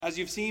As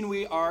you've seen,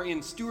 we are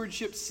in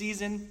stewardship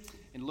season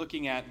and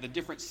looking at the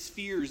different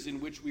spheres in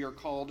which we are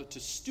called to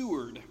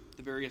steward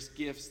the various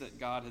gifts that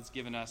God has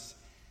given us.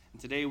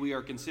 And today we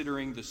are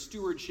considering the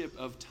stewardship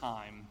of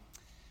time.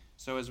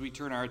 So as we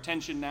turn our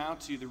attention now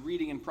to the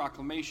reading and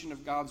proclamation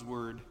of God's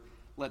word,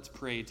 let's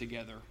pray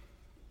together.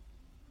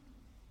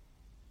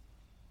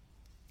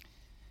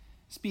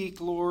 Speak,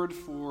 Lord,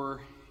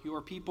 for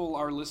your people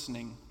are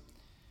listening.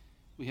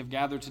 We have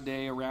gathered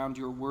today around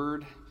your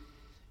word,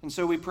 and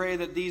so we pray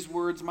that these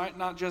words might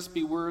not just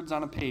be words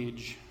on a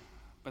page,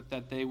 but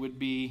that they would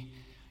be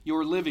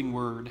your living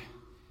word,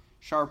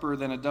 sharper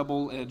than a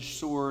double-edged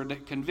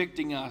sword,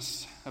 convicting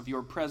us of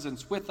your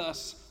presence with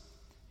us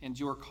and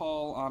your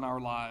call on our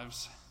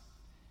lives.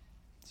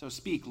 So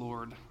speak,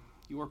 Lord.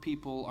 Your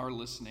people are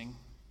listening.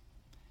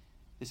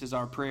 This is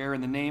our prayer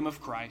in the name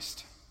of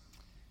Christ.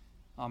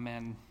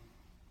 Amen.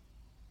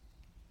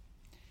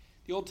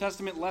 The Old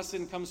Testament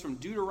lesson comes from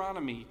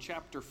Deuteronomy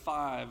chapter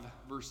 5,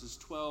 verses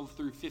 12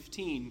 through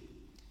 15.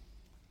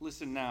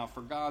 Listen now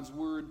for God's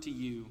word to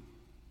you.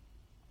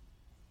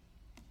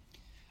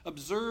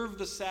 Observe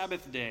the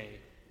Sabbath day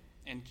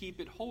and keep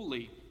it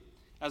holy,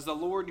 as the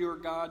Lord your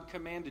God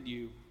commanded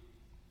you.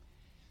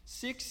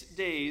 6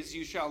 days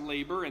you shall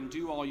labor and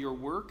do all your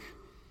work,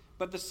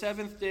 but the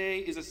seventh day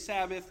is a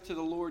Sabbath to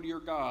the Lord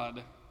your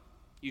God.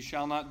 You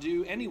shall not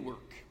do any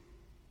work.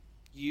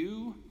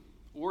 You,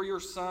 or your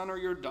son or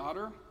your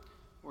daughter,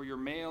 or your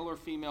male or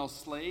female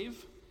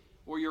slave,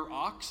 or your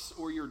ox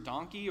or your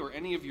donkey, or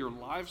any of your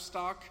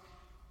livestock,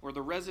 or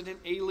the resident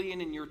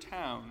alien in your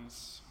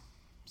towns,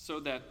 so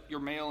that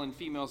your male and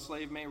female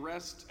slave may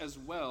rest as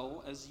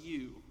well as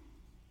you.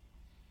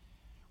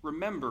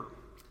 Remember,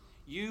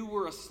 you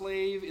were a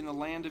slave in the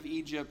land of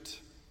Egypt,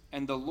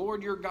 and the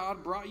Lord your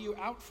God brought you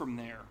out from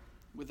there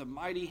with a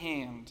mighty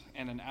hand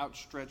and an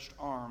outstretched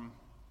arm.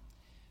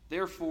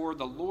 Therefore,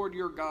 the Lord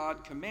your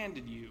God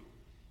commanded you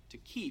to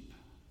keep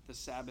the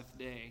Sabbath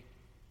day.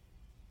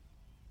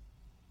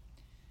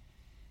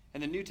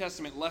 And the New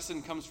Testament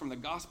lesson comes from the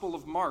Gospel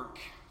of Mark,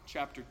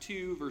 chapter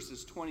 2,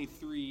 verses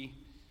 23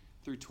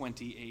 through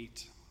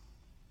 28.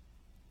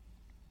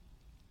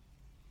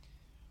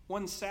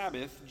 One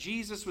Sabbath,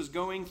 Jesus was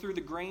going through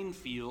the grain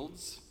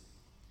fields,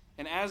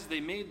 and as they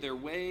made their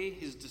way,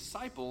 his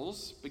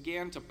disciples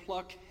began to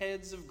pluck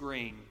heads of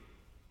grain.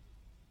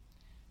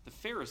 The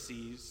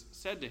Pharisees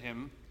said to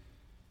him,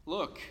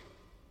 "Look,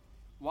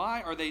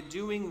 why are they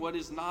doing what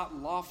is not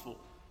lawful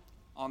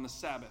on the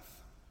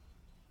Sabbath?"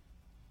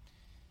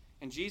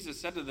 And Jesus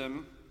said to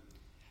them,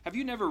 "Have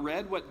you never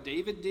read what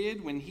David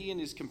did when he and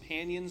his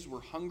companions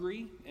were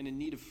hungry and in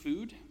need of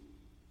food?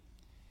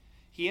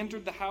 He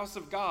entered the house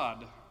of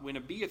God when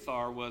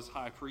Abiathar was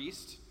high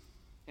priest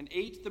and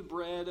ate the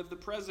bread of the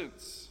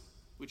presence,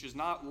 which is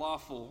not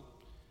lawful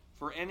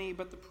for any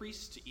but the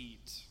priest to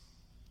eat.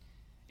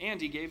 And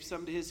he gave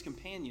some to his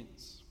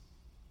companions."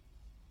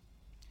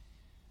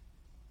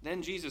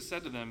 Then Jesus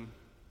said to them,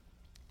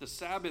 "The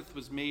Sabbath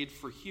was made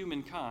for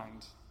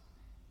humankind,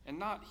 and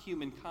not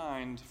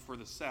humankind for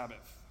the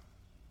Sabbath.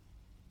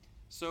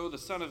 So the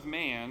Son of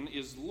Man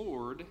is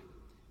Lord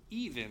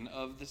even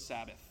of the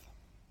Sabbath."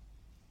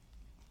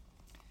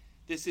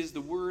 This is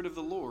the word of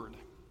the Lord.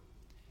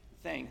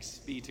 Thanks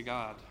be to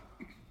God.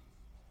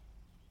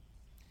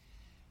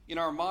 In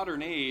our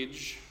modern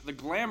age, the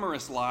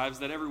glamorous lives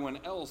that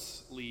everyone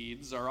else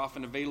leads are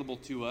often available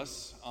to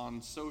us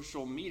on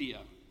social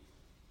media.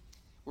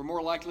 We're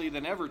more likely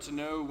than ever to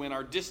know when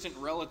our distant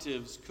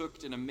relatives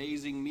cooked an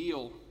amazing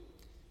meal,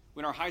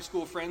 when our high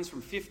school friends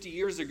from 50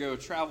 years ago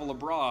travel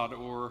abroad,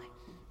 or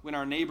when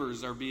our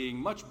neighbors are being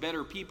much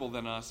better people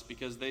than us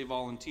because they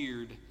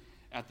volunteered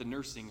at the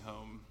nursing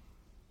home.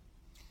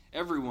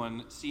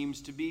 Everyone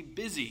seems to be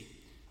busy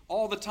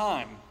all the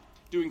time,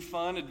 doing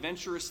fun,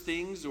 adventurous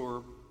things, or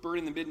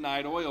burning the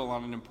midnight oil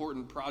on an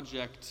important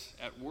project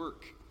at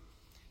work.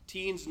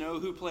 Teens know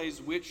who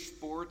plays which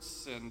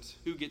sports and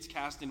who gets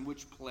cast in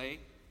which play.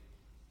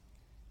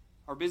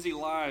 Our busy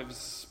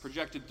lives,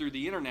 projected through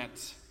the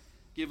internet,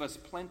 give us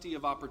plenty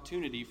of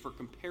opportunity for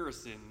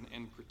comparison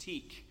and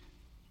critique.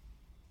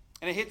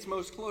 And it hits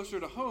most closer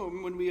to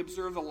home when we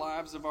observe the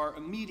lives of our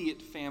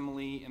immediate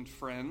family and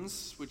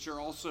friends, which are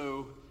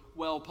also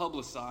well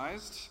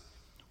publicized.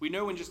 We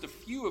know when just a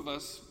few of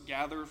us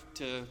gather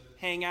to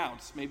hang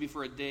out, maybe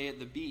for a day at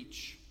the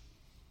beach.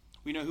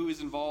 We know who is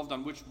involved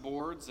on which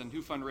boards and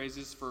who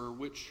fundraises for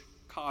which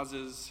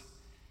causes,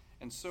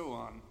 and so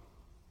on.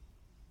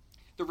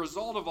 The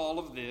result of all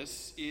of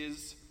this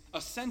is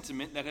a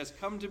sentiment that has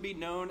come to be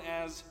known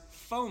as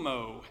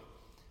FOMO,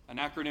 an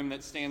acronym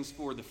that stands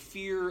for the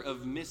fear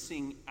of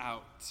missing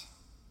out.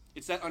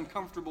 It's that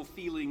uncomfortable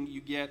feeling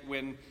you get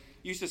when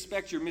you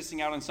suspect you're missing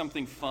out on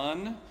something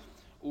fun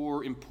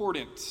or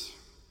important.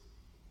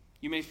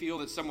 You may feel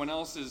that someone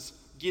else is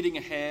getting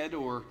ahead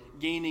or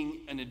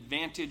gaining an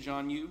advantage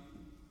on you.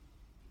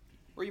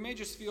 Or you may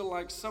just feel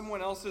like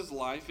someone else's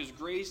life is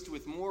graced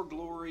with more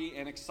glory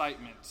and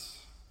excitement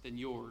than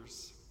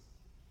yours.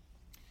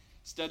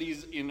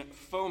 Studies in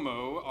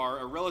FOMO are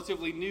a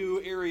relatively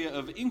new area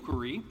of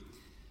inquiry,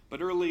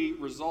 But early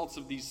results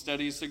of these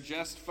studies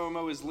suggest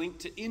FOMO is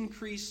linked to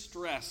increased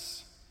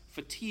stress,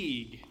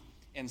 fatigue,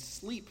 and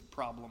sleep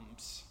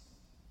problems.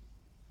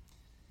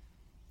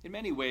 In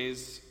many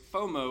ways,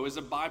 FOMO is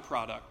a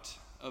byproduct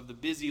of the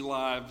busy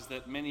lives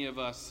that many of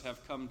us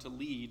have come to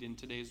lead in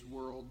today's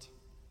world.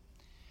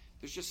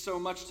 There's just so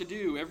much to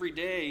do every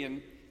day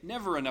and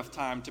never enough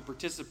time to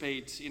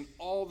participate in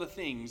all the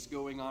things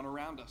going on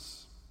around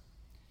us.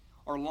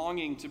 Our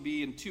longing to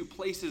be in two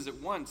places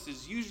at once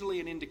is usually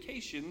an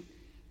indication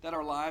that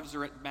our lives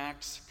are at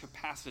max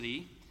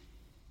capacity.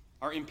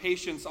 Our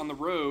impatience on the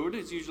road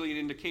is usually an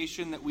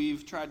indication that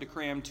we've tried to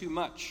cram too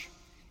much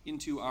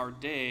into our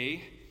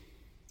day.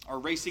 Our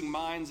racing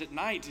minds at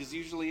night is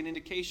usually an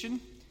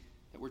indication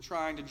that we're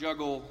trying to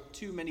juggle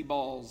too many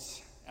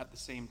balls at the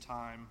same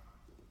time.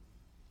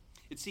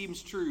 It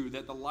seems true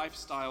that the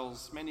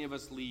lifestyles many of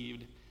us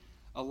lead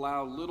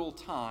allow little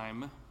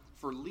time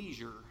for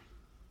leisure.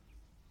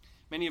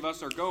 Many of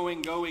us are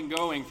going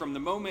from the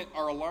moment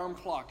our alarm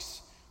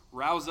clocks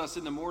rouse us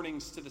in the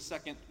mornings to the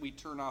second we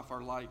turn off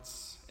our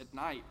lights at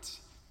night.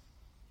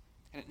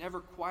 And it never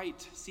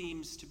quite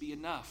seems to be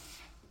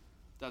enough,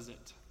 does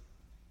it?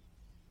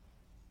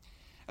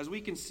 As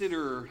we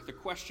consider the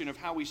question of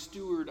how we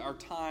steward our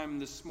time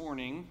this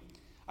morning,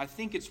 I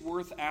think it's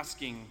worth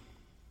asking,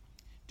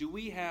 do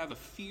we have a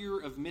fear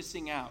of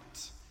missing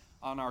out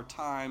on our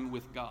time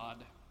with God?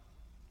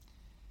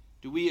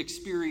 Do we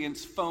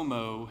experience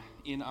FOMO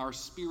in our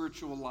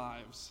spiritual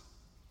lives?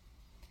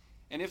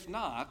 And if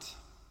not,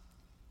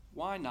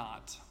 why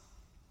not?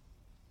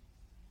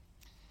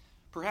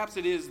 Perhaps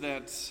it is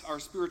that our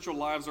spiritual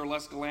lives are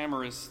less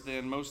glamorous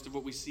than most of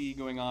what we see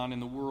going on in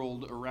the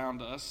world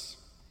around us.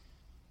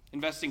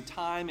 Investing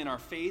time in our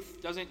faith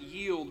doesn't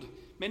yield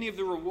many of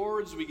the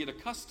rewards we get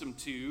accustomed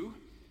to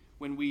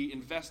when we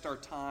invest our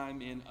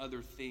time in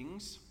other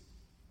things.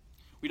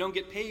 We don't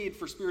get paid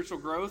for spiritual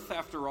growth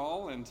after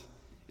all, and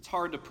it's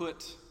hard to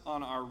put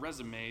on our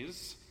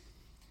resumes.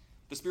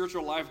 The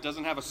spiritual life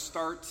doesn't have a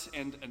start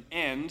and an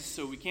end,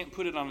 so we can't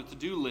put it on a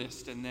to-do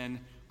list and then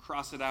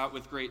cross it out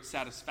with great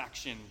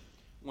satisfaction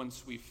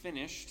once we've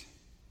finished.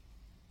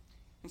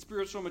 And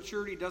spiritual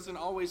maturity doesn't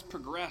always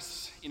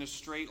progress in a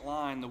straight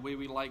line the way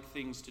we like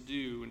things to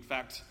do. In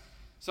fact,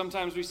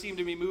 sometimes we seem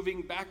to be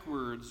moving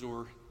backwards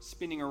or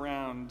spinning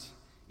around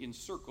in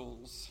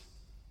circles.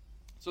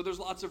 So there's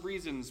lots of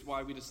reasons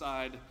why we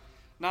decide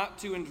not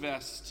to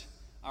invest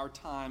our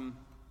time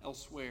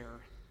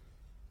elsewhere.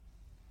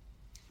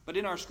 But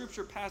in our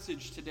scripture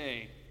passage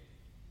today,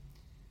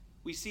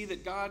 we see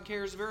that God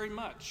cares very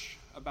much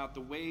about the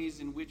ways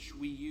in which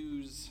we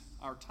use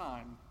our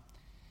time.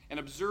 And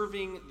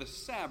observing the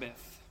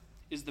Sabbath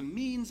is the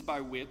means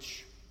by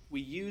which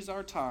we use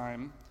our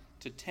time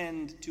to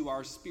tend to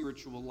our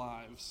spiritual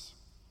lives.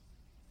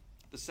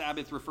 The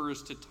Sabbath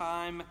refers to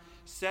time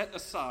set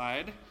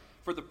aside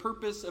for the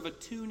purpose of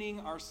attuning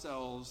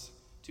ourselves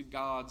to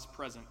God's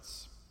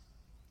presence.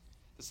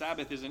 The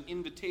Sabbath is an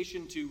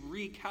invitation to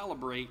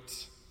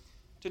recalibrate,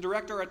 to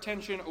direct our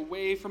attention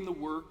away from the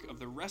work of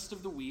the rest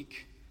of the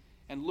week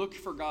and look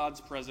for God's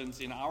presence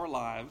in our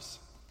lives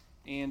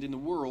and in the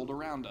world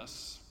around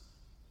us.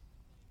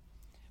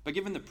 But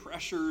given the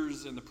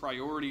pressures and the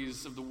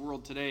priorities of the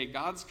world today,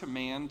 God's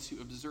command to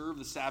observe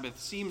the Sabbath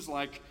seems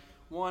like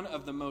one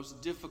of the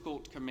most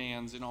difficult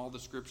commands in all the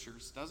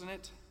scriptures, doesn't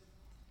it?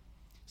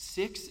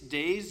 6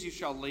 days you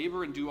shall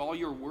labor and do all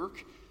your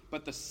work,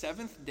 but the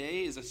seventh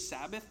day is a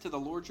Sabbath to the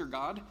Lord your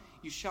God.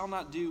 You shall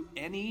not do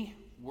any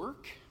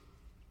work.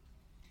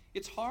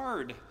 It's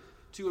hard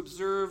to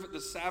observe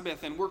the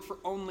Sabbath and work for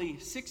only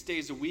 6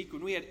 days a week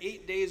when we had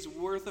 8 days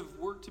worth of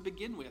work to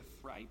begin with,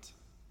 right?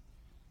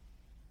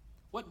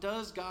 What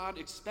does God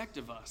expect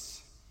of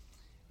us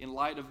in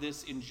light of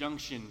this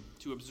injunction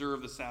to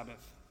observe the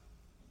Sabbath?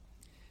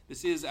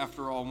 This is,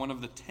 after all, one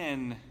of the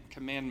 10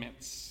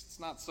 commandments.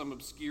 It's not some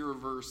obscure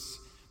verse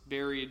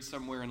buried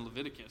somewhere in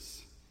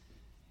Leviticus.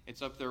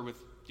 It's up there with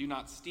do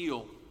not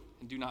steal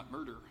and do not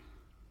murder.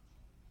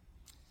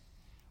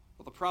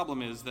 Well, the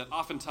problem is that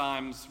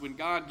oftentimes when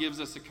God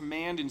gives us a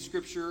command in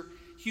Scripture,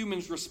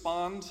 humans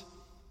respond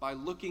by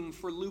looking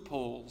for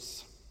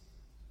loopholes.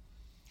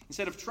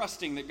 Instead of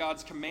trusting that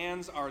God's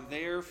commands are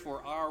there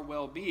for our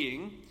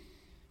well-being,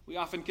 we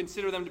often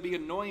consider them to be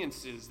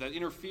annoyances that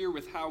interfere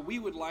with how we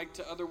would like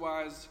to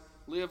otherwise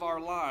live our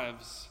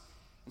lives.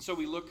 And so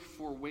we look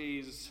for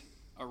ways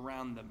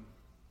around them.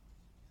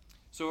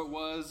 So it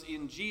was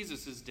in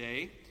Jesus'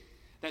 day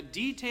that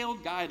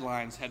detailed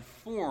guidelines had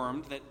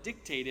formed that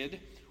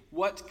dictated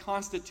what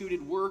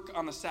constituted work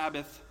on the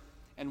Sabbath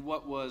and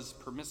what was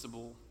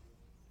permissible.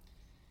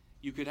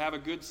 You could have a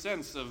good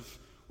sense of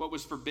what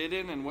was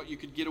forbidden and what you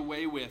could get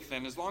away with,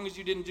 and as long as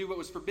you didn't do what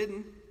was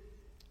forbidden,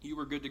 you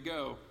were good to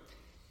go.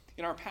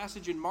 In our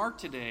passage in Mark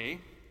today,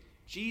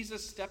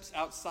 Jesus steps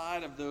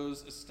outside of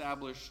those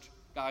established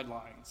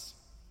guidelines.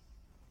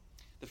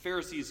 The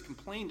Pharisees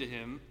complained to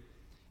him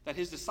that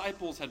his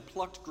disciples had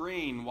plucked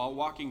grain while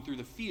walking through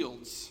the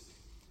fields.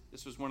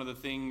 This was one of the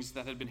things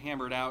that had been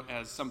hammered out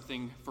as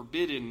something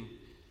forbidden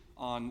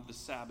on the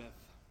Sabbath.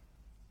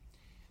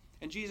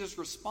 And Jesus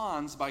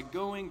responds by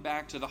going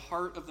back to the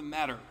heart of the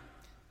matter,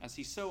 as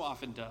he so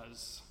often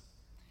does.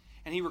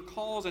 And he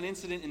recalls an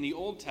incident in the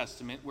Old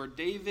Testament where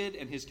David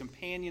and his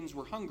companions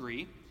were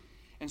hungry,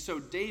 and so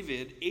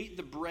David ate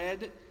the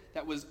bread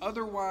that was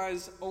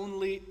otherwise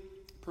only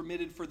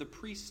permitted for the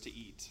priests to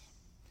eat.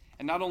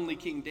 And not only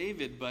King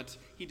David, but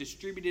he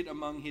distributed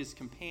among his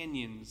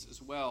companions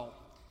as well.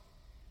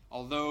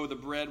 Although the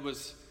bread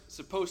was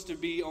supposed to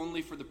be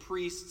only for the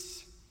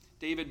priests,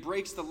 David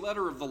breaks the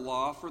letter of the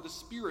law for the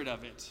spirit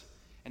of it,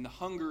 and the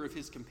hunger of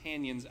his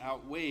companions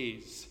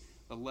outweighs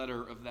the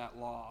letter of that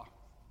law.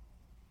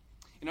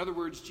 In other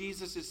words,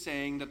 Jesus is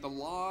saying that the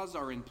laws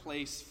are in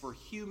place for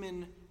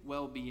human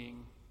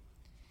well-being.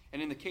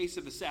 And in the case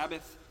of the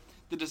Sabbath,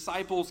 the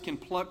disciples can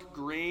pluck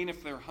grain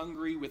if they're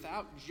hungry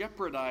without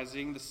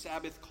jeopardizing the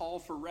Sabbath call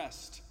for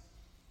rest.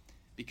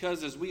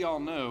 Because, as we all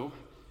know,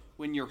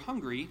 when you're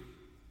hungry,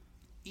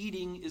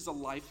 eating is a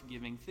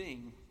life-giving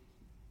thing.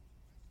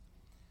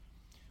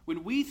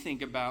 When we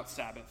think about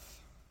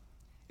Sabbath,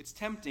 it's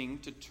tempting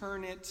to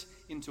turn it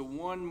into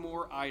one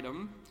more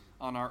item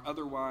on our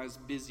otherwise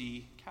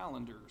busy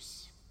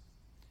calendars.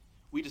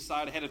 We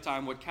decide ahead of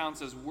time what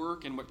counts as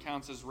work and what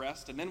counts as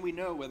rest, and then we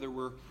know whether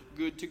we're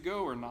good to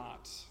go or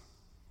not.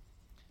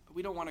 But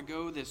we don't want to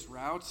go this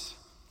route,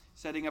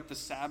 setting up the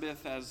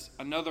Sabbath as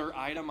another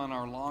item on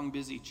our long,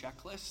 busy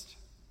checklist.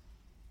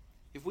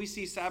 If we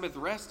see Sabbath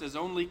rest as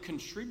only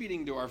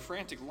contributing to our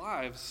frantic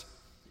lives,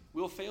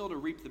 we'll fail to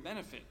reap the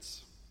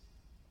benefits.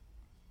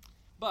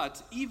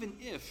 But even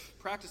if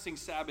practicing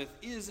Sabbath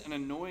is an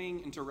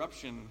annoying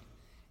interruption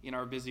in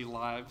our busy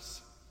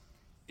lives,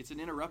 it's an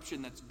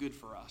interruption that's good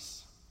for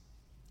us.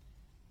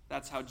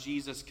 That's how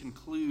Jesus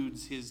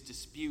concludes his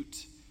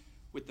dispute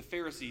with the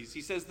Pharisees.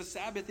 He says the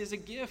Sabbath is a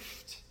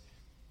gift,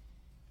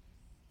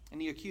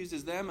 and he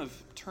accuses them of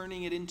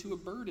turning it into a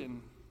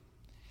burden.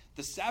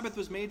 The Sabbath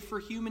was made for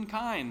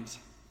humankind,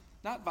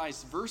 not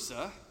vice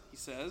versa, he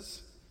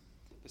says.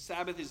 The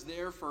Sabbath is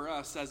there for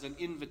us as an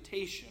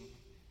invitation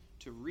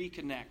to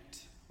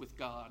reconnect with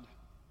God.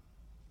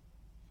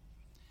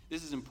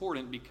 This is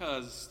important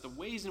because the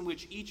ways in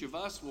which each of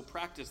us will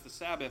practice the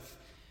Sabbath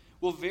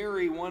will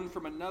vary one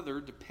from another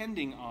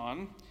depending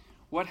on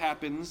what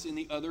happens in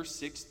the other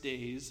 6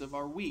 days of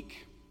our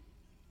week.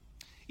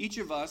 Each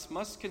of us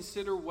must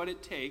consider what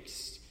it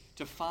takes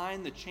to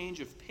find the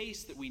change of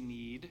pace that we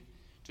need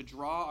to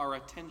draw our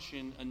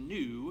attention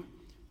anew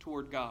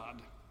toward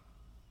God.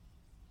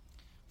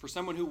 For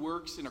someone who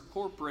works in a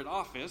corporate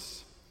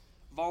office,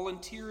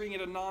 volunteering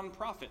at a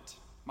nonprofit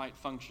might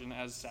function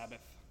as Sabbath.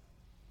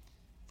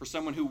 For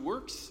someone who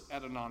works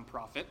at a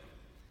nonprofit,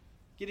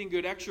 getting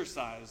good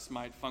exercise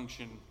might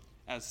function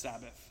as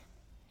Sabbath.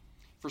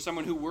 For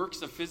someone who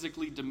works a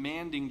physically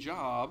demanding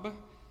job,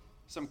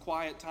 some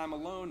quiet time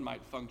alone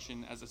might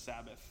function as a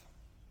Sabbath.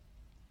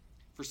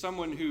 For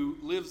someone who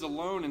lives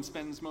alone and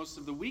spends most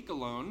of the week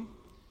alone,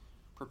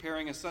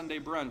 preparing a Sunday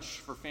brunch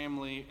for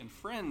family and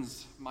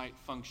friends might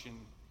function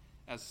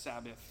as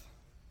Sabbath.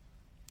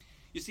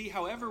 You see,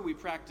 however we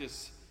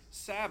practice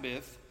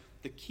Sabbath,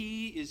 the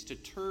key is to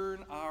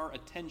turn our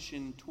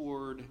attention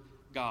toward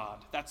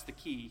God. That's the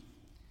key.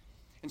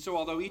 And so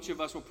although each of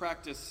us will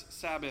practice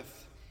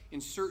Sabbath in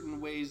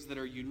certain ways that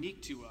are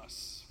unique to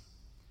us,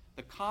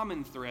 the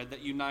common thread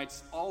that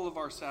unites all of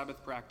our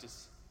Sabbath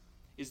practice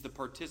is the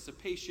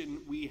participation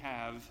we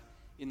have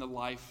in the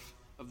life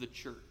of the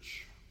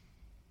church.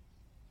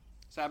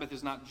 Sabbath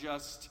is not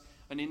just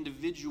an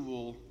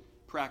individual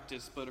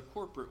practice, but a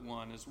corporate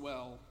one as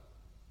well.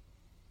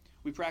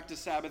 We practice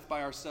Sabbath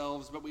by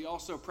ourselves, but we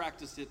also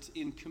practice it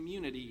in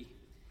community.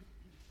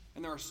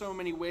 And there are so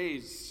many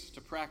ways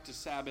to practice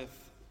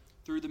Sabbath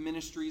through the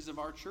ministries of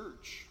our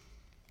church.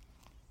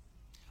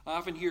 I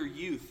often hear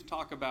youth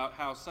talk about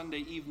how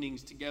Sunday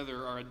evenings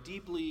together are a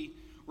deeply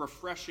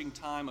refreshing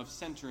time of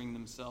centering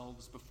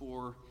themselves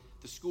before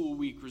the school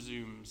week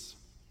resumes.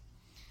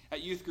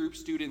 At youth group,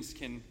 students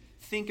can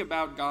think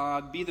about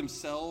God, be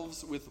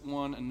themselves with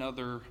one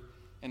another,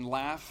 and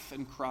laugh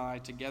and cry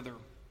together.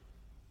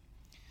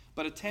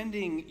 But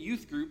attending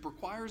youth group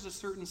requires a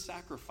certain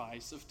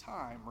sacrifice of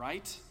time,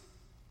 right?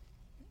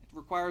 It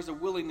requires a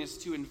willingness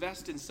to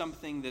invest in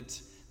something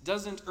that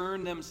doesn't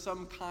earn them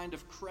some kind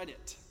of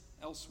credit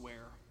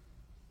elsewhere.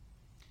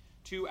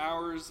 2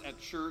 hours at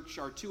church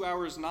are 2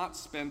 hours not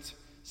spent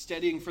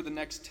studying for the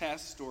next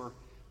test or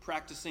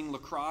practicing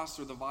lacrosse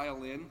or the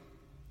violin.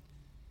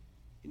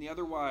 In the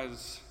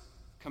otherwise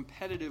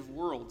competitive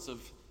worlds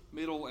of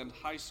middle and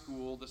high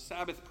school, the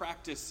Sabbath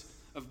practice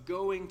of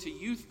going to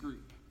youth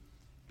group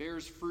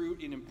bears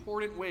fruit in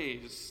important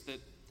ways that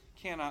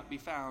cannot be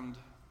found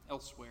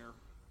elsewhere.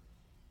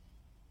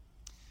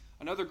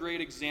 Another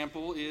great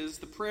example is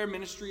the prayer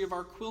ministry of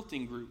our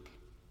quilting group.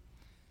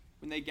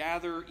 When they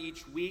gather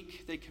each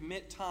week, they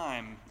commit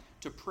time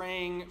to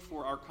praying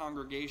for our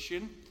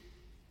congregation,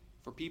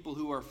 for people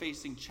who are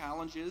facing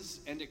challenges,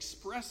 and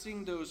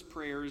expressing those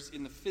prayers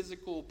in the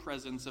physical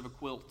presence of a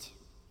quilt.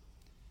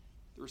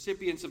 The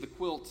recipients of the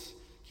quilt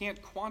can't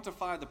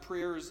quantify the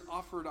prayers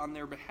offered on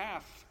their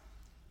behalf,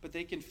 but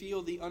they can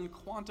feel the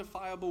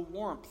unquantifiable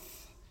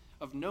warmth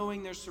of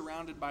knowing they're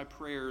surrounded by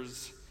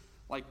prayers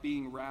like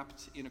being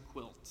wrapped in a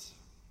quilt.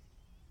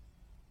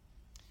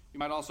 We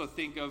might also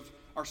think of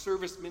our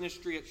service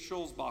ministry at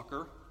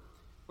Scholzbacher,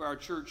 where our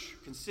church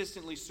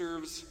consistently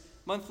serves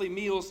monthly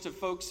meals to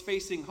folks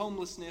facing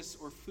homelessness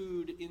or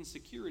food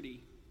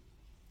insecurity.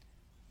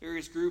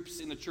 Various groups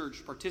in the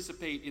church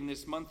participate in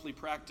this monthly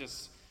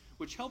practice,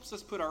 which helps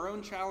us put our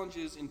own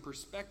challenges in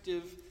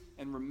perspective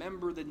and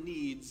remember the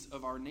needs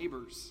of our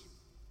neighbors.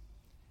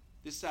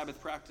 This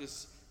Sabbath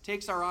practice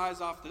takes our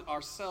eyes off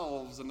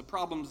ourselves and the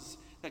problems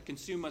that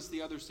consume us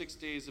the other 6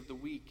 days of the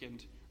week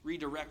and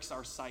redirects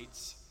our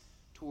sights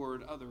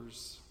toward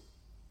others.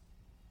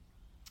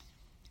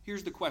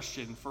 Here's the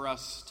question for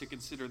us to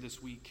consider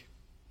this week.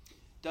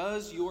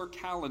 Does your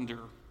calendar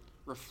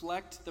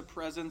reflect the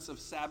presence of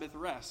Sabbath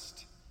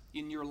rest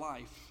in your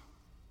life?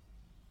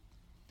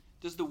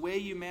 Does the way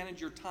you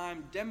manage your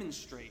time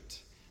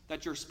demonstrate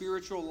that your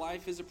spiritual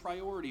life is a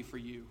priority for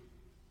you?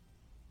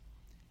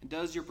 And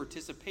does your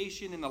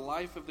participation in the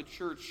life of the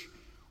church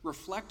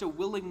reflect a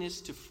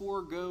willingness to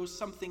forego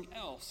something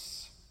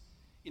else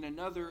in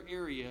another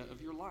area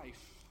of your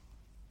life?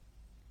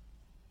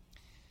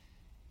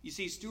 You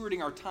see,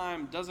 stewarding our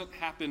time doesn't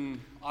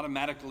happen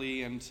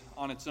automatically and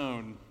on its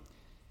own,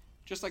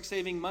 just like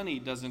saving money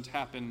doesn't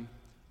happen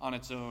on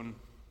its own.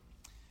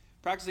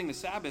 Practicing the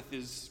Sabbath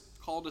is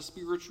called a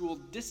spiritual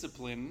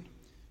discipline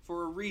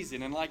for a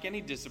reason, and like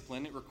any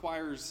discipline, it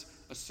requires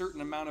a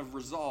certain amount of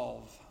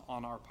resolve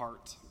on our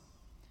part.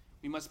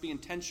 We must be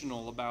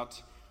intentional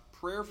about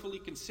prayerfully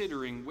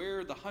considering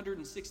where the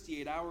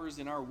 168 hours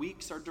in our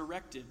weeks are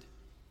directed,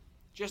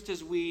 just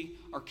as we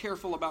are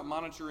careful about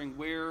monitoring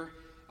where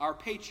our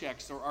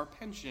paychecks or our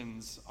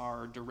pensions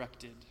are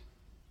directed.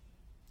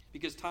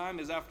 Because time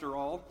is, after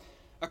all,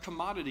 a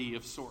commodity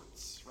of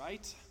sorts,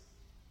 right?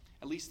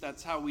 At least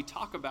that's how we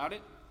talk about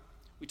it.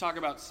 We talk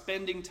about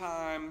spending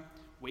time,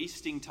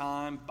 wasting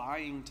time,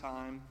 buying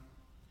time.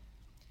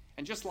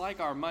 And just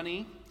like our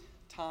money,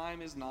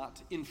 time is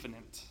not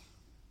infinite.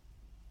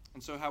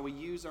 And so how we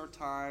use our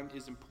time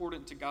is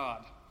important to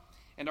God.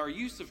 And our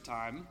use of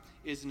time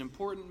is an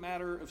important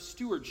matter of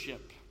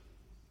stewardship,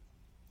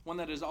 one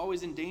that is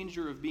always in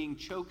danger of being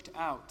choked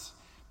out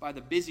by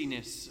the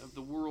busyness of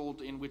the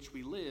world in which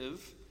we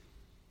live,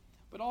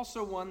 but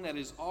also one that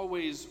is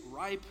always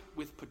ripe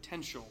with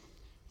potential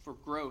for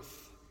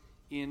growth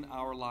in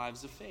our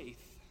lives of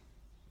faith.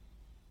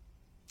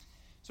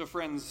 So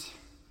friends,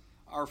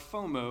 our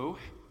FOMO,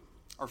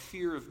 our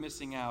fear of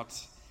missing out,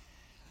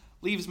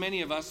 leaves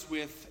many of us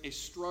with a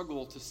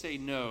struggle to say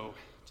no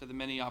to the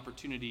many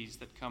opportunities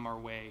that come our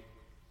way.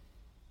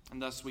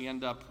 And thus we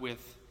end up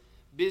with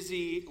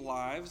busy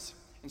lives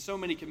and so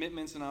many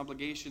commitments and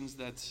obligations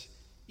that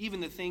even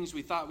the things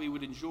we thought we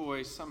would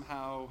enjoy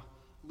somehow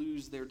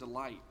lose their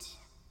delight.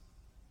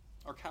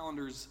 Our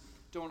calendars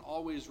don't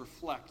always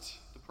reflect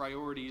the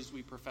priorities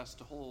we profess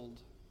to hold.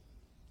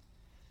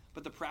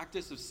 But the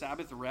practice of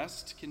Sabbath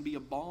rest can be a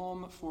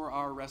balm for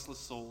our restless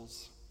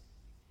souls.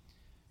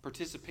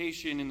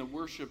 Participation in the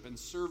worship and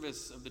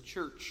service of the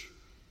church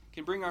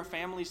can bring our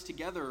families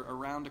together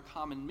around a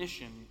common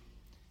mission,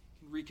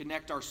 can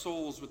reconnect our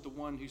souls with the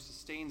one who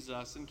sustains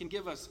us, and can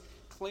give us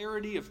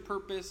clarity of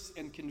purpose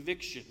and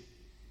conviction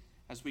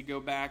as we go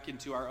back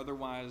into our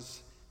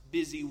otherwise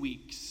busy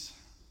weeks.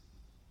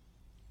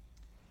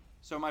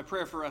 So my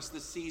prayer for us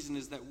this season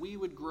is that we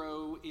would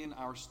grow in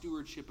our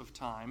stewardship of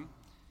time,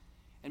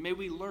 and may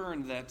we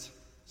learn that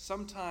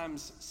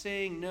sometimes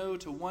saying no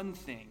to one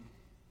thing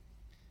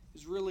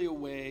is really a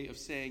way of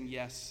saying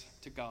yes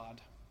to God.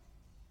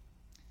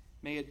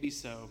 May it be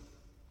so.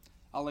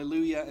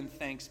 Alleluia, and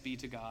thanks be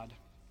to God.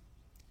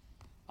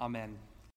 Amen.